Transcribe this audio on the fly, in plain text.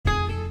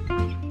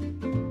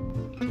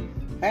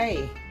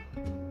Hey,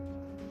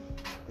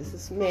 this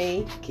is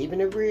me, keeping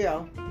it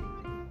real.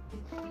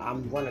 I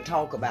want to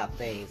talk about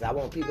things. I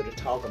want people to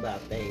talk about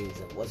things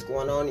and what's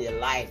going on in your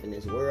life in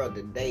this world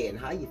today and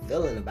how you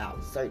feeling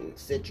about certain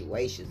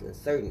situations and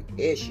certain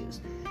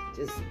issues.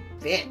 Just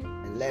vent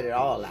and let it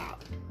all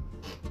out.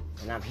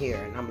 And I'm here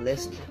and I'm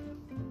listening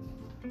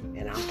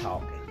and I'm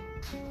talking.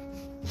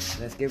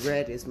 Let's get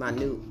ready. It's my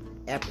new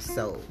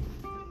episode.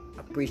 I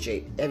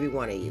appreciate every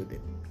one of you that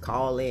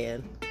call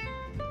in,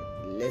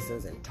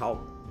 listens and talk.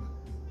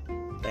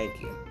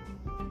 Thank you.